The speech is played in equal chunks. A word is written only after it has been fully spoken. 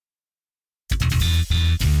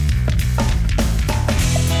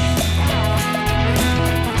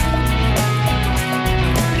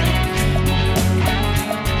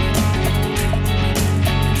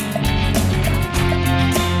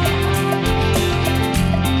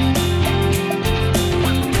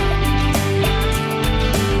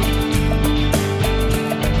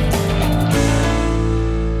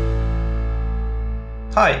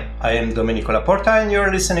I am Domenico Laporta, and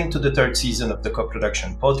you're listening to the third season of the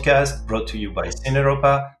Co-Production podcast brought to you by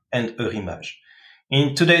Cineropa and Eurimage.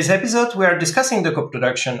 In today's episode, we are discussing the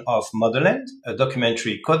co-production of Motherland, a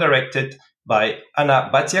documentary co-directed by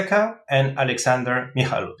Anna Batyaka and Alexander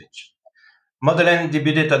Mikhailovich. Motherland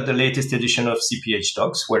debuted at the latest edition of CPH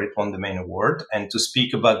Docs, where it won the main award. And to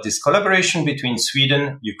speak about this collaboration between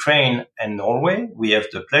Sweden, Ukraine, and Norway, we have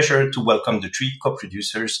the pleasure to welcome the three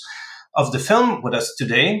co-producers of the film with us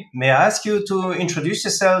today. May I ask you to introduce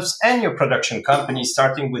yourselves and your production company,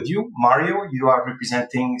 starting with you, Mario. You are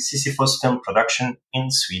representing Sisyphos Film Production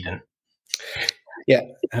in Sweden. Yeah,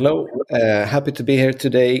 hello. Happy to be here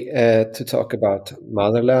today to talk about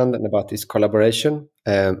Motherland and about this collaboration.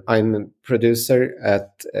 I'm a producer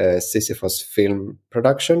at Sisyphos Film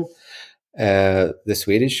Production, the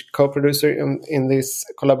Swedish co-producer in this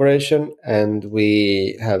collaboration, and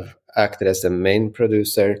we have acted as the main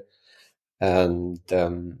producer. And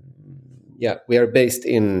we are based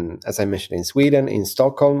in, as I mentioned, in Sweden, in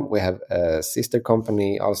Stockholm. We have a sister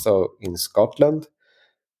company also in Scotland.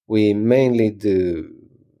 We mainly do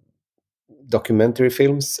documentary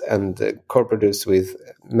films and co-produce with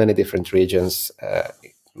many different regions,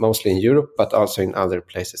 mostly in Europe, but also in other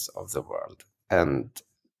places of the world. And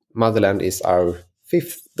Motherland is our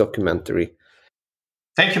fifth documentary.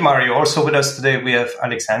 Thank you, Mario. Also with us today, we have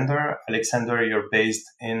Alexander. Alexander, you're based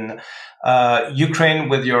in Ukraine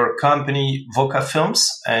with your company Voka Films,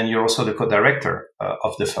 and you're also the co-director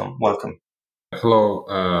of the film. Welcome. Hello,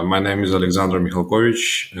 my name is Alexander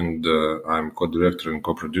Mikhalkovich, and I'm co-director and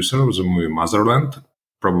co-producer of the movie Motherland.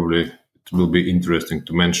 Probably it will be interesting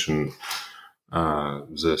to mention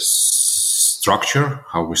the structure,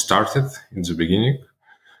 how we started in the beginning.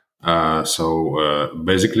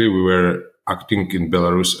 Basically, we were acting in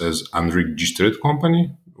Belarus as unregistered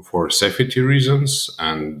company for safety reasons,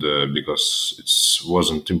 and because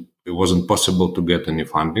it wasn't possible to get any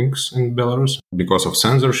fundings in Belarus because of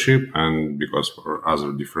censorship and because for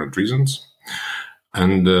other different reasons.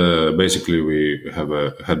 And basically, we have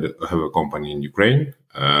a company in Ukraine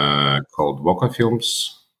called Voka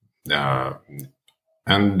Films,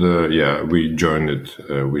 we joined it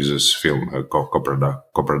with this film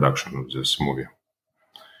co-production of this movie.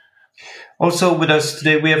 Also with us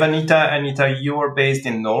today, we have Anita. Anita, you are based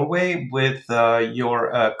in Norway with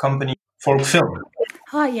your company Folk Film.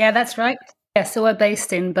 Hi, yeah, that's right. Yeah, so we're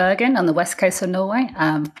based in Bergen on the west coast of Norway,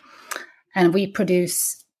 and we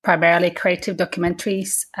produce primarily creative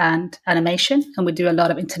documentaries and animation, and we do a lot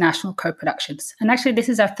of international co-productions. And actually, this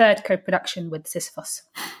is our third co-production with Sisyphos.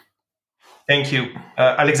 Thank you.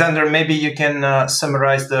 Alexander, maybe you can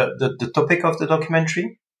summarize the topic of the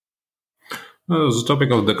documentary? The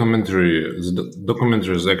topic of the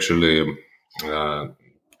documentary is actually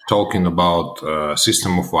talking about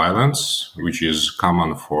system of violence, which is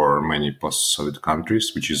common for many post-Soviet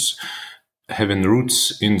countries, which is having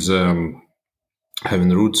roots in the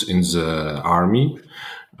army,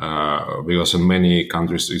 because in many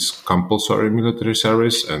countries it's compulsory military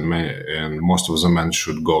service, and most of the men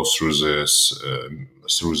should go through the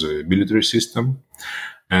military system.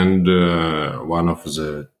 And one of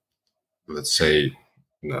the, let's say,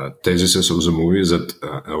 theses of the movie is that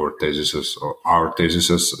our thesis is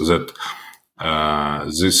that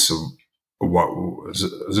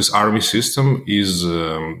this army system is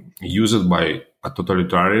used by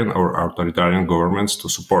totalitarian or authoritarian governments to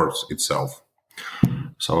support itself.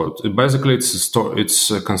 So basically,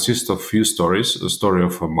 it consists of few stories. The story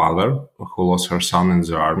of a mother who lost her son in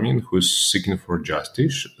the army and who is seeking for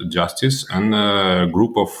justice, and a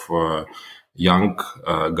group of young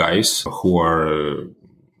guys who are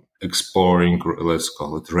exploring, let's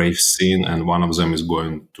call it, rave scene, and one of them is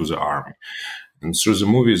going to the army. And through the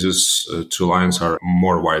movie, these two lines are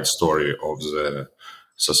more wide story of the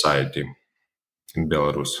society in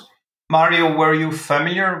Belarus. Mario, were you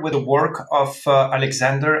familiar with the work of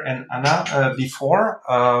Alexander and Anna before?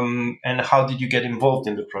 And how did you get involved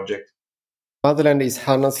in the project? Motherland is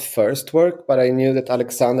Hannah's first work, but I knew that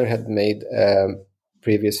Alexander had made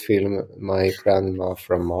previous film, My Grandma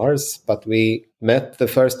from Mars, but we met the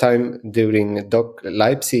first time during Doc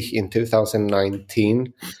Leipzig in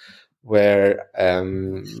 2019, where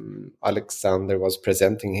Alexander was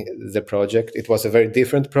presenting the project. It was a very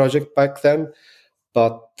different project back then,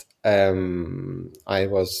 but I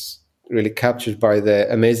was really captured by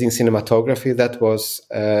the amazing cinematography that was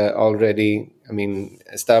already,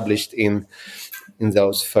 established in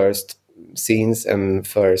those first scenes and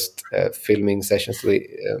first filming sessions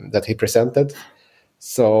that he presented.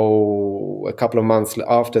 So a couple of months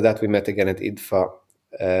after that, we met again at IDFA,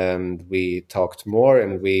 and we talked more,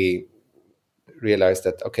 and we realized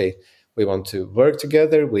that, okay, we want to work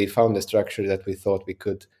together. We found a structure that we thought we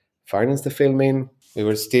could finance the film in. We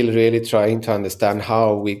were still really trying to understand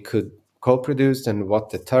how we could co-produce and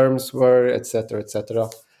what the terms were, etc., etc.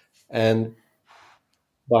 And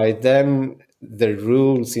by then, the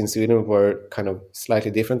rules in Sweden were kind of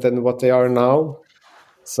slightly different than what they are now.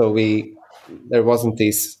 So there wasn't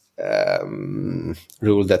this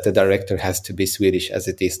rule that the director has to be Swedish as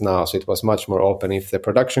it is now. So it was much more open. If the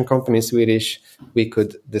production company is Swedish, we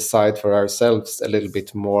could decide for ourselves a little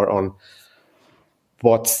bit more on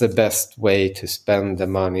what's the best way to spend the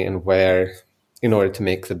money and where, in order to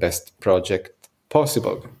make the best project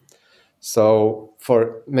possible. So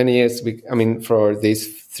for many years, for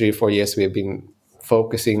these 3 or 4 years, we've been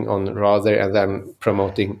focusing on, rather than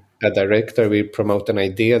promoting a director, we promote an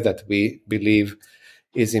idea that we believe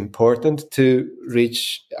is important to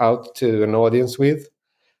reach out to an audience with.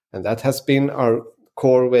 And that has been our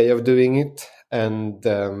core way of doing it. And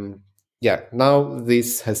now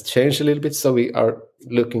this has changed a little bit. So we are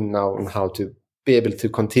looking now on how to be able to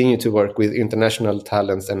continue to work with international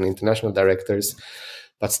talents and international directors,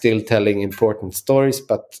 but still telling important stories,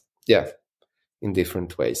 but in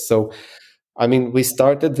different ways. So, we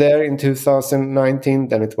started there in 2019.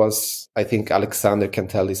 Then it was, I think Alexander can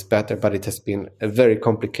tell this better, but it has been a very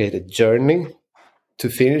complicated journey to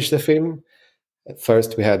finish the film. At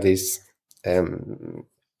first, we had these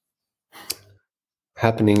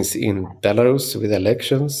happenings in Belarus with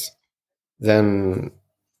elections. Then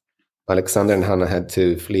Alexander and Hannah had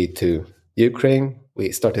to flee to Ukraine.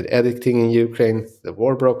 We started editing in Ukraine. The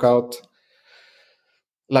war broke out.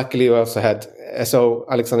 Luckily, we also so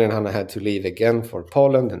Alexander and Hannah had to leave again for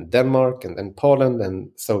Poland and Denmark and then Poland.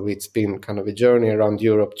 And so it's been kind of a journey around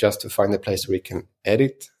Europe just to find a place where we can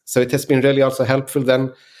edit. So it has been really also helpful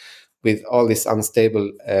then, with all these unstable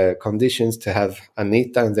conditions, to have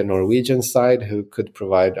Anita on the Norwegian side, who could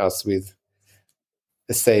provide us with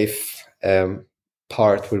a safe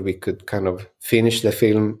part where we could kind of finish the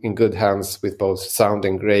film in good hands with both sound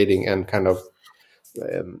and grading, and kind of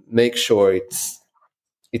make sure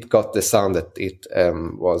it got the sound that it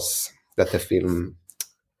was, that the film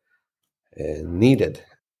needed.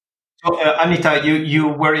 So, Anita, you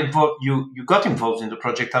were involved. You got involved in the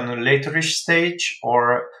project on a laterish stage,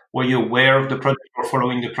 or were you aware of the project or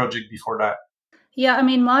following the project before that? Yeah,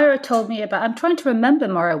 Mara told me about. I'm trying to remember,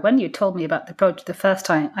 Mara, when you told me about the project the first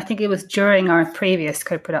time. I think it was during our previous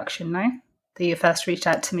co-production, no? That you first reached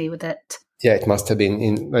out to me with it. Yeah, it must have been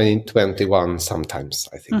in 21 sometimes,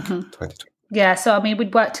 I think. 2020. Yeah, so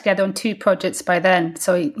we'd worked together on 2 projects by then.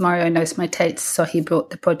 So Mario knows my tastes, so he brought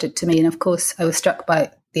the project to me, and of course I was struck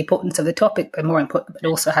by the importance of the topic, but more important, but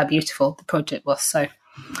also how beautiful the project was. So.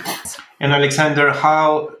 And Alexander,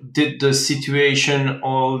 how did the situation,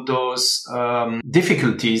 all those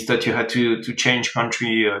difficulties that you had to change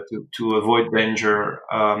country to avoid danger,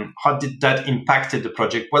 how did that impacted the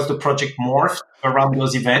project? Was the project morphed around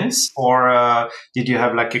those events, or did you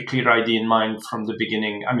have like a clear idea in mind from the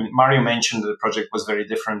beginning? Mario mentioned that the project was very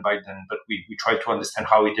different by then, but we tried to understand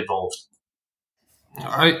how it evolved.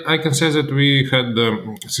 I can say that we had,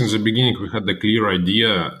 since the beginning, we had a clear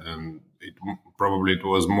idea, and it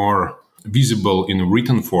was more visible in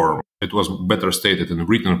written form. It was better stated in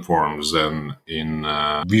written form than in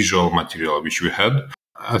visual material which we had.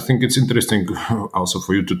 I think it's interesting also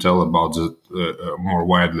for you to tell about more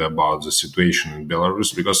widely about the situation in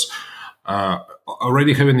Belarus, because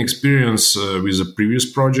already having experience with the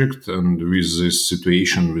previous project and with this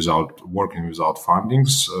situation working without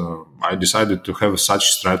fundings, I decided to have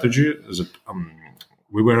such strategy that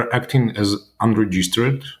we were acting as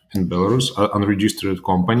unregistered in Belarus, unregistered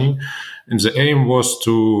company, and the aim was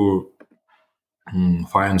to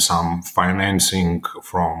find some financing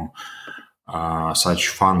from such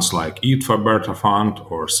funds like Faberta Fund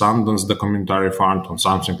or Sundance Documentary Fund or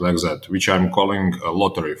something like that, which I'm calling a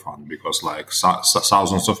lottery fund, because like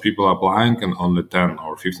thousands of people applying and only 10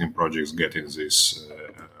 or 15 projects getting this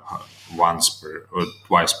once or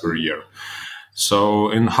twice per year. So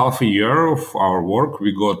in half a year of our work,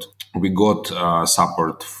 we got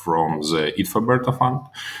support from the Faberta Fund,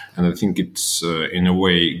 and I think it's in a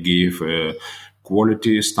way gave a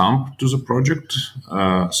quality stamp to the project.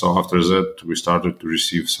 So after that, we started to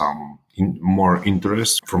receive some more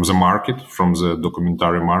interest from the market, from the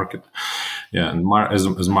documentary market. Yeah, and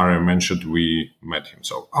as Mario mentioned, we met him.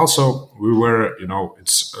 So also we were,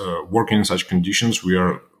 it's working in such conditions.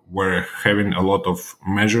 We're having a lot of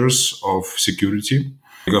measures of security,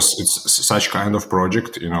 because it's such kind of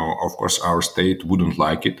project. Of course, our state wouldn't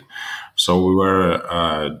like it. So we were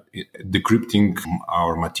decrypting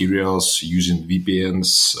our materials using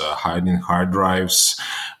VPNs, hiding hard drives.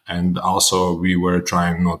 And also we were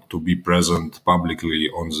trying not to be present publicly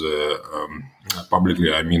on the,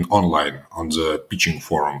 publicly, I mean online, on the pitching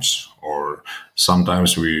forums. Or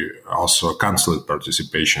sometimes we also canceled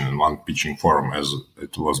participation in one pitching forum, as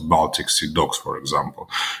it was Baltic Sea Dogs, for example,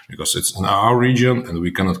 because it's in our region and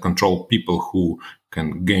we cannot control people who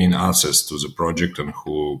can gain access to the project and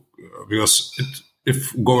who, because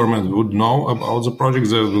if government would know about the project,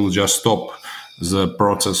 they will just stop the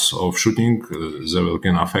process of shooting. They will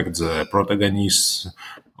can affect the protagonists,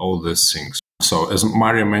 all these things. So as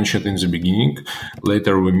Mario mentioned in the beginning,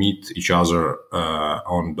 later we meet each other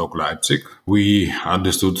on Doc Leipzig. We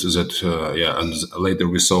understood that, and later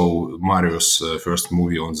we saw Mario's first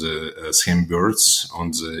movie on the Same Birds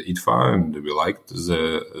on the ITFA, and we liked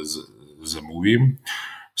the movie.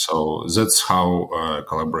 So that's how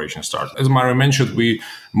collaboration started. As Mario mentioned, we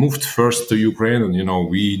moved first to Ukraine, and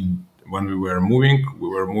when we were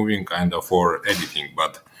moving kind of for editing,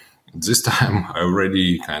 but this time I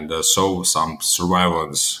already kind of saw some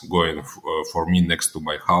surveillance going for me next to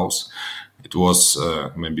my house. It was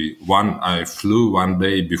maybe I flew one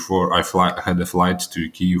day before had a flight to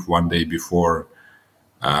Kyiv one day before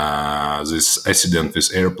this accident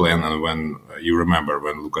with airplane, and when you remember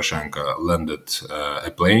when Lukashenko landed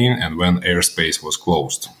a plane and when airspace was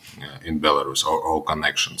closed in Belarus, all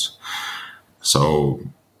connections. So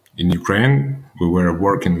in Ukraine, we were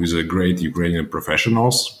working with a great Ukrainian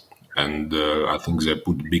professionals, and I think they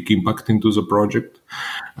put big impact into the project.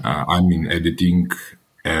 I'm in editing,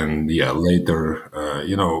 and later,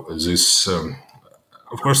 this.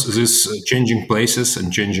 Of course, this changing places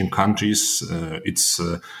and changing countries, it's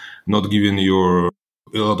not giving you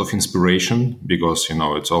a lot of inspiration, because,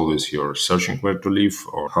 it's always you're searching where to live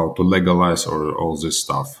or how to legalize or all this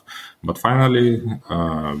stuff. But finally,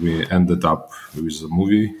 we ended up with the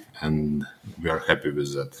movie, and we are happy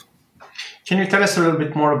with that. Can you tell us a little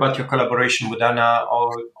bit more about your collaboration with Anna?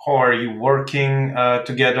 Or how are you working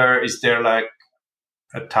together? Is there like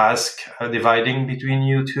a task dividing between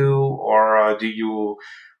you two, or do you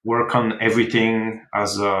work on everything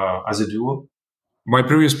as a duo? My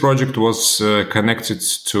previous project was connected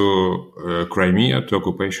to Crimea, to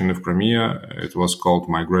occupation of Crimea. It was called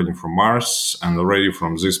Migrating from Mars, and already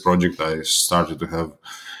from this project I started to have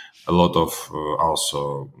a lot of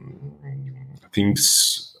also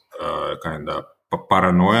things, kind of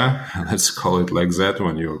paranoia, let's call it like that,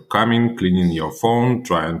 when you're coming, cleaning your phone,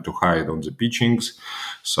 trying to hide on the pitchings.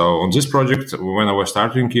 So on this project, when I was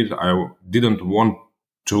starting it, I didn't want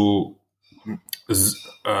to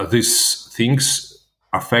these things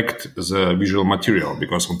affect the visual material,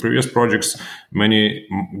 because on previous projects, many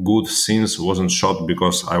good scenes wasn't shot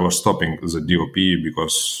because I was stopping the DOP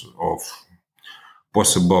because of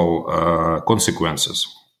possible consequences.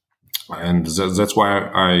 And that's why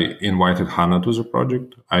I invited Hannah to the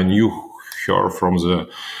project. I knew her from the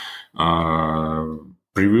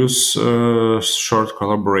previous short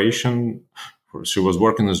collaboration. She was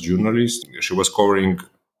working as journalist. She was covering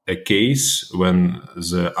a case when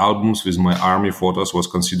the albums with my army photos was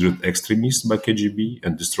considered extremist by KGB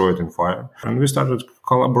and destroyed in fire. And we started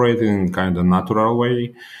collaborating in kind of natural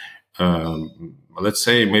way. Let's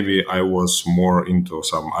say maybe I was more into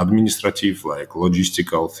some administrative, like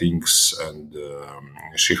logistical things, and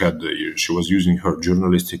she was using her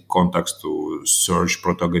journalistic contacts to search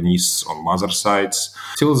protagonists on mother sites.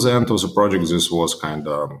 Till the end of the project, this was kind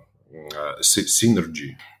of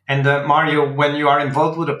synergy. And Mario, when you are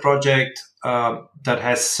involved with a project that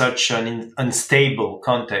has such an unstable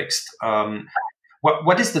context,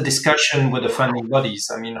 what is the discussion with the funding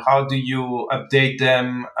bodies? I mean, how do you update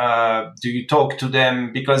them? Do you talk to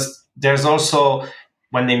them? Because there's also,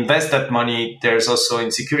 when they invest that money, there's also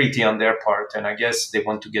insecurity on their part, and I guess they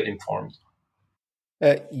want to get informed.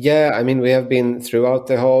 I mean, we have been throughout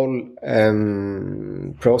the whole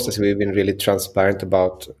process, we've been really transparent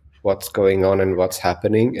about what's going on and what's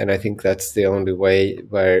happening. And I think that's the only way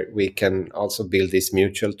where we can also build this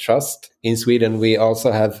mutual trust. In Sweden, we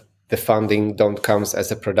also have the funding don't comes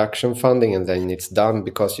as a production funding and then it's done,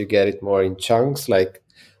 because you get it more in chunks, like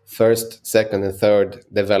first, second, and third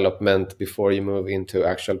development before you move into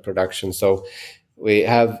actual production. So we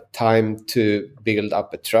have time to build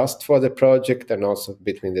up a trust for the project, and also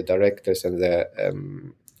between the directors and the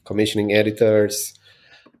commissioning editors,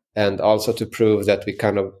 and also to prove that we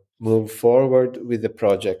kind of move forward with the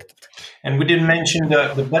project. And we didn't mention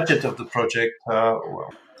the budget of the project,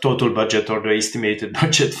 total budget or the estimated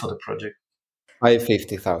budget for the project.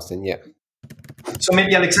 50,000, yeah. So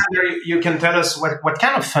maybe, Alexander, you can tell us what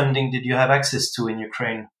kind of funding did you have access to in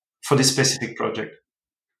Ukraine for this specific project?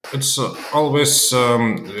 It's always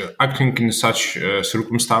acting in such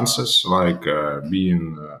circumstances, like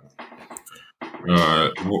being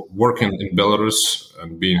working in Belarus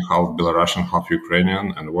and being half Belarusian, half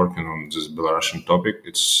Ukrainian, and working on this Belarusian topic.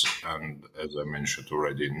 And as I mentioned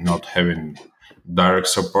already, not having direct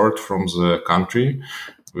support from the country.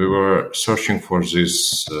 We were searching for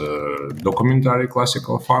these documentary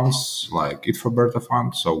classical funds like ITFA Berta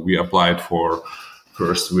fund. So we applied for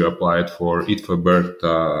ITFA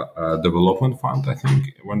Berta development fund, I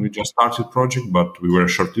think, when we just started project, but we were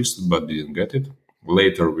shortlisted but didn't get it.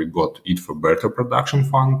 Later, we got ITFA Berta production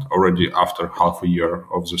fund already after half a year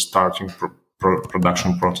of the starting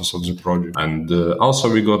production process of the project. And also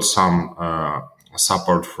we got some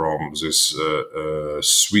support from this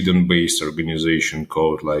Sweden-based organization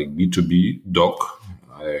called like B2B Doc.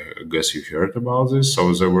 I guess you heard about this.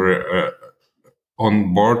 So they were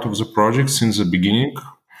on board of the project since the beginning,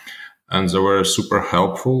 and they were super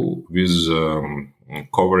helpful with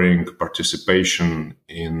covering participation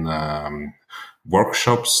in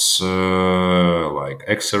workshops like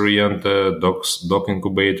X-oriented, doc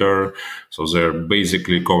incubator. So they're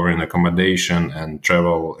basically covering accommodation and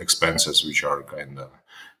travel expenses, which are kind of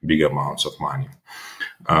big amounts of money.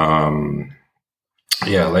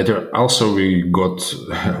 Later also we got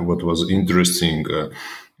what was interesting.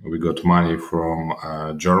 We got money from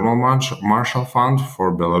German Marshall Fund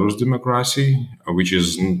for Belarus democracy, which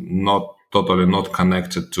is totally not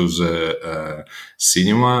connected to the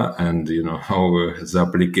cinema, and how the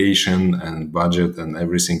application and budget and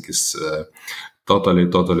everything is totally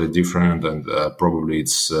different, and probably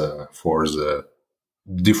it's for the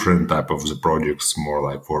different type of the projects, more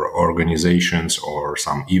like for organizations or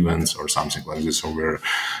some events or something like this. So we're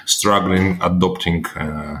struggling adopting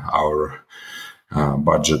our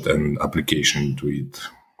budget and application to it.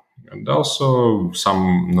 And also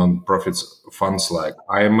some non-profit funds like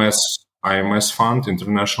IMS Fund,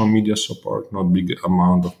 International Media Support, not big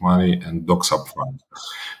amount of money, and DocSub Fund,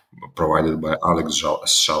 provided by Alex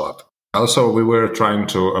Shalat. Also, we were trying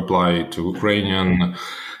to apply to Ukrainian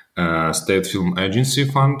State Film Agency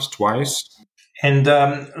Fund twice. And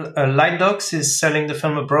Light Docs is selling the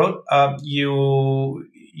film abroad.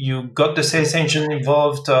 You got the sales agent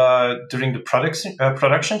involved during the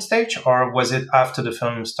production stage, or was it after the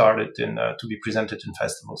film started to be presented in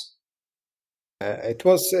festivals? It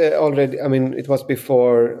was already. I mean, it was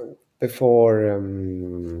before the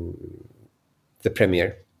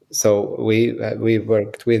premiere. So we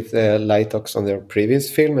worked with Lightox on their previous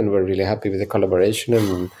film, and we're really happy with the collaboration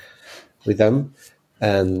and with them.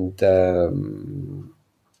 And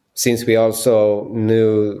since we also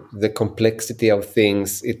knew the complexity of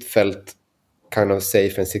things, it felt kind of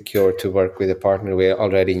safe and secure to work with a partner we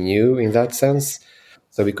already knew in that sense.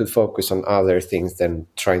 So we could focus on other things than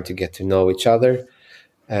trying to get to know each other.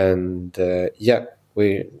 And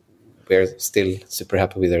we're still super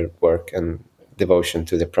happy with their work and devotion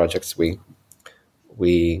to the projects we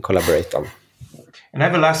collaborate on. And I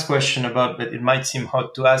have a last question about that. It might seem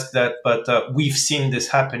hard to ask that, but we've seen this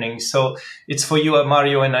happening. So it's for you,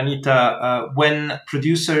 Mario and Anita, when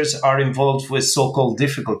producers are involved with so-called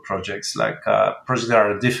difficult projects, like projects that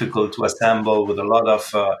are difficult to assemble with a lot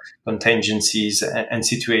of contingencies and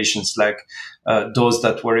situations like those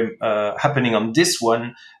that were happening on this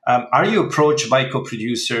one, are you approached by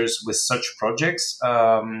co-producers with such projects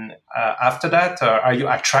after that? Are you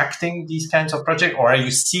attracting these kinds of projects, or are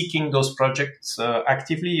you seeking those projects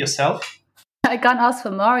actively yourself? I can't ask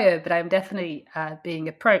for Mario, but I'm definitely being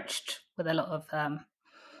approached with a lot of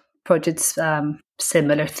projects,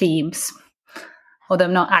 similar themes, although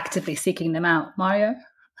I'm not actively seeking them out. Mario?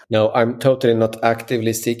 No, I'm totally not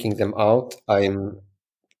actively seeking them out. I'm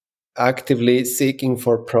actively seeking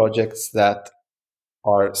for projects that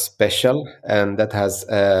are special and that has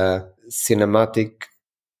a cinematic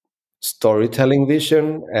storytelling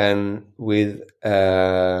vision, and with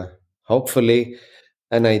hopefully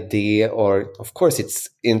an idea, or of course it's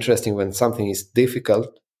interesting when something is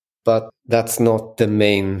difficult, but that's not the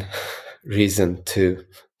main reason to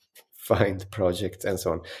find projects and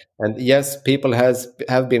so on. And yes, people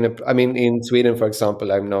have been, I mean, in Sweden, for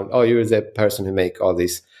example, I'm known, oh, you're the person who make all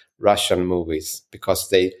these Russian movies,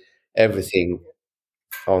 because everything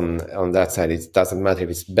on that side, it doesn't matter if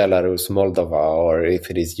it's Belarus, Moldova, or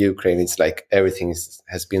if it is Ukraine, it's like everything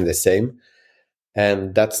has been the same.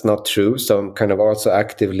 And that's not true. So I'm kind of also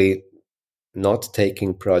actively not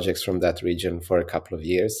taking projects from that region for a couple of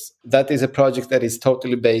years. That is a project that is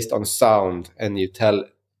totally based on sound, and you tell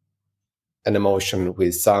an emotion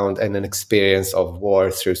with sound and an experience of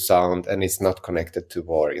war through sound, and it's not connected to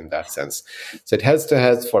war in that sense. So it has to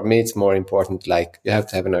have, for me, it's more important, like you have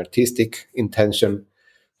to have an artistic intention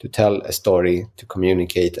to tell a story, to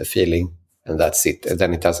communicate a feeling, and that's it. And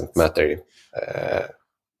then it doesn't matter.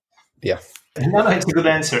 Yeah. No, it's a good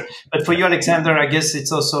answer. But for you, Alexander, I guess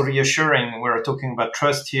it's also reassuring. We're talking about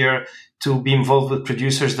trust here, to be involved with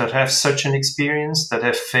producers that have such an experience, that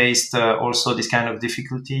have faced also these kind of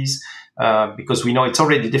difficulties. Because we know it's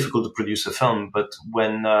already difficult to produce a film, but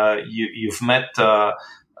when you've met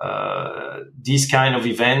these kind of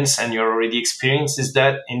events and you're already experienced, is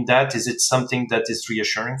it something that is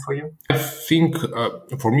reassuring for you? I think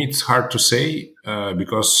for me it's hard to say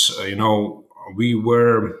because we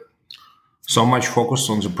were so much focused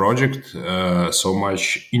on the project, so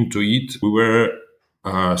much into it. We were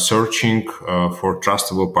searching for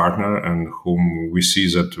trustable partner and whom we see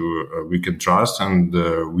that we can trust, and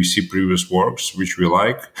we see previous works which we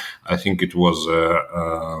like. I think it was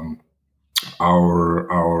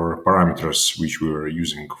our parameters which we were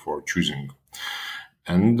using for choosing.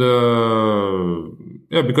 And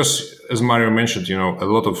because as Mario mentioned, a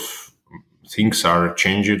lot of things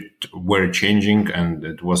were changing, and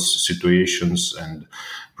it was situations, and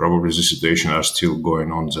probably the situation are still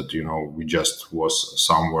going on, that we just was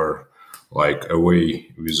somewhere like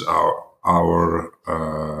away with our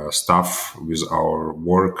stuff, with our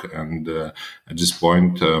work, and at this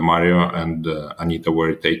point Mario and Anita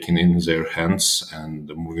were taking in their hands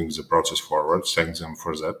and moving the process forward. Thank them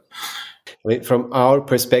for that. From our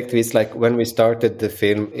perspective, it's like when we started the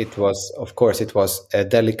film, it was a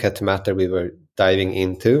delicate matter we were diving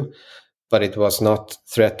into, but it was not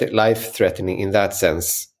life-threatening in that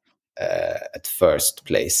sense at first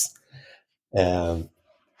place. Then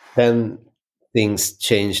things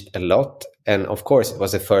changed a lot, and of course, it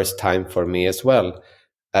was the first time for me as well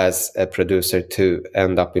as a producer to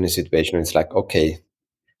end up in a situation where it's like, okay,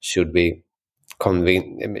 should we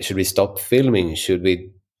stop filming?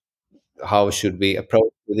 How should we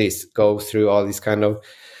approach this? Go through all these kind of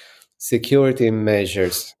security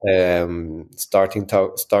measures, start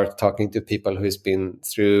talking to people who's been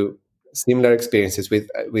through similar experiences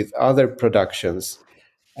with other productions.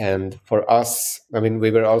 And for us, I mean,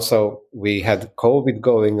 we had COVID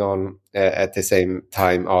going on at the same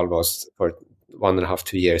time almost for 1.5,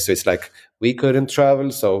 2 years. So it's like we couldn't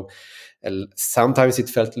travel. So sometimes it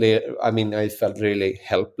felt, I felt really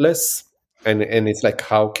helpless. And it's like,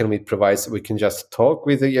 how can we provide? So we can just talk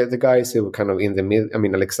with the guys who were kind of in the middle. I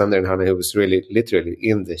mean, Alexander and Hannah, who was really literally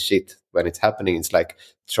in the shit when it's happening. It's like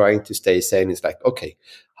trying to stay sane. It's like, okay,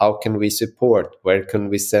 how can we support? Where can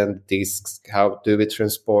we send discs? How do we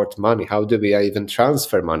transport money? How do we even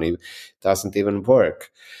transfer money? It doesn't even work.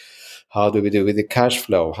 How do we do with the cash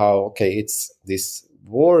flow? It's this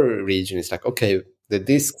war region. It's like, okay, the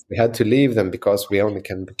discs, we had to leave them because we only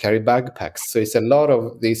can carry backpacks. So it's a lot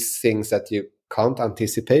of these things that you can't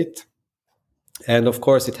anticipate. And of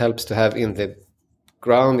course, it helps to have in the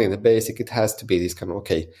ground, in the basic, it has to be this kind of,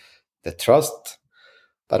 the trust,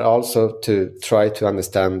 but also to try to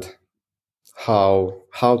understand how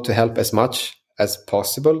to help as much as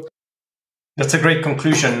possible. That's a great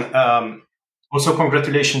conclusion. Also,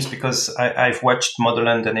 congratulations, because I've watched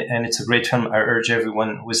Motherland and it's a great film. I urge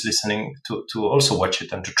everyone who is listening to also watch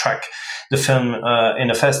it and to track the film in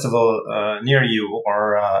a festival near you,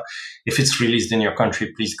 or if it's released in your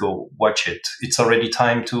country, please go watch it. It's already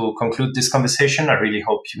time to conclude this conversation. I really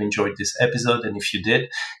hope you enjoyed this episode. And if you did,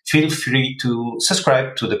 feel free to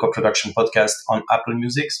subscribe to the Co-Production Podcast on Apple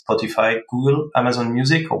Music, Spotify, Google, Amazon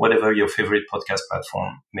Music, or whatever your favorite podcast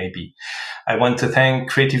platform may be. I want to thank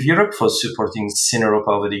Creative Europe for supporting Cineuropa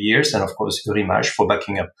over the years, and of course Eurimage for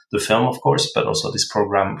backing up the film, of course, but also this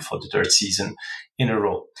program for the third season in a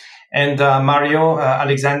row. And Mario,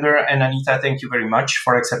 Alexander, and Anita, thank you very much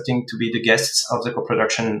for accepting to be the guests of the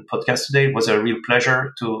Co-Production Podcast today. It was a real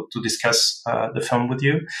pleasure to discuss the film with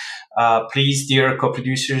you. Please, dear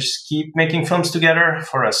co-producers, keep making films together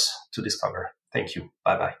for us to discover. Thank you.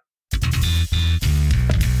 Bye-bye.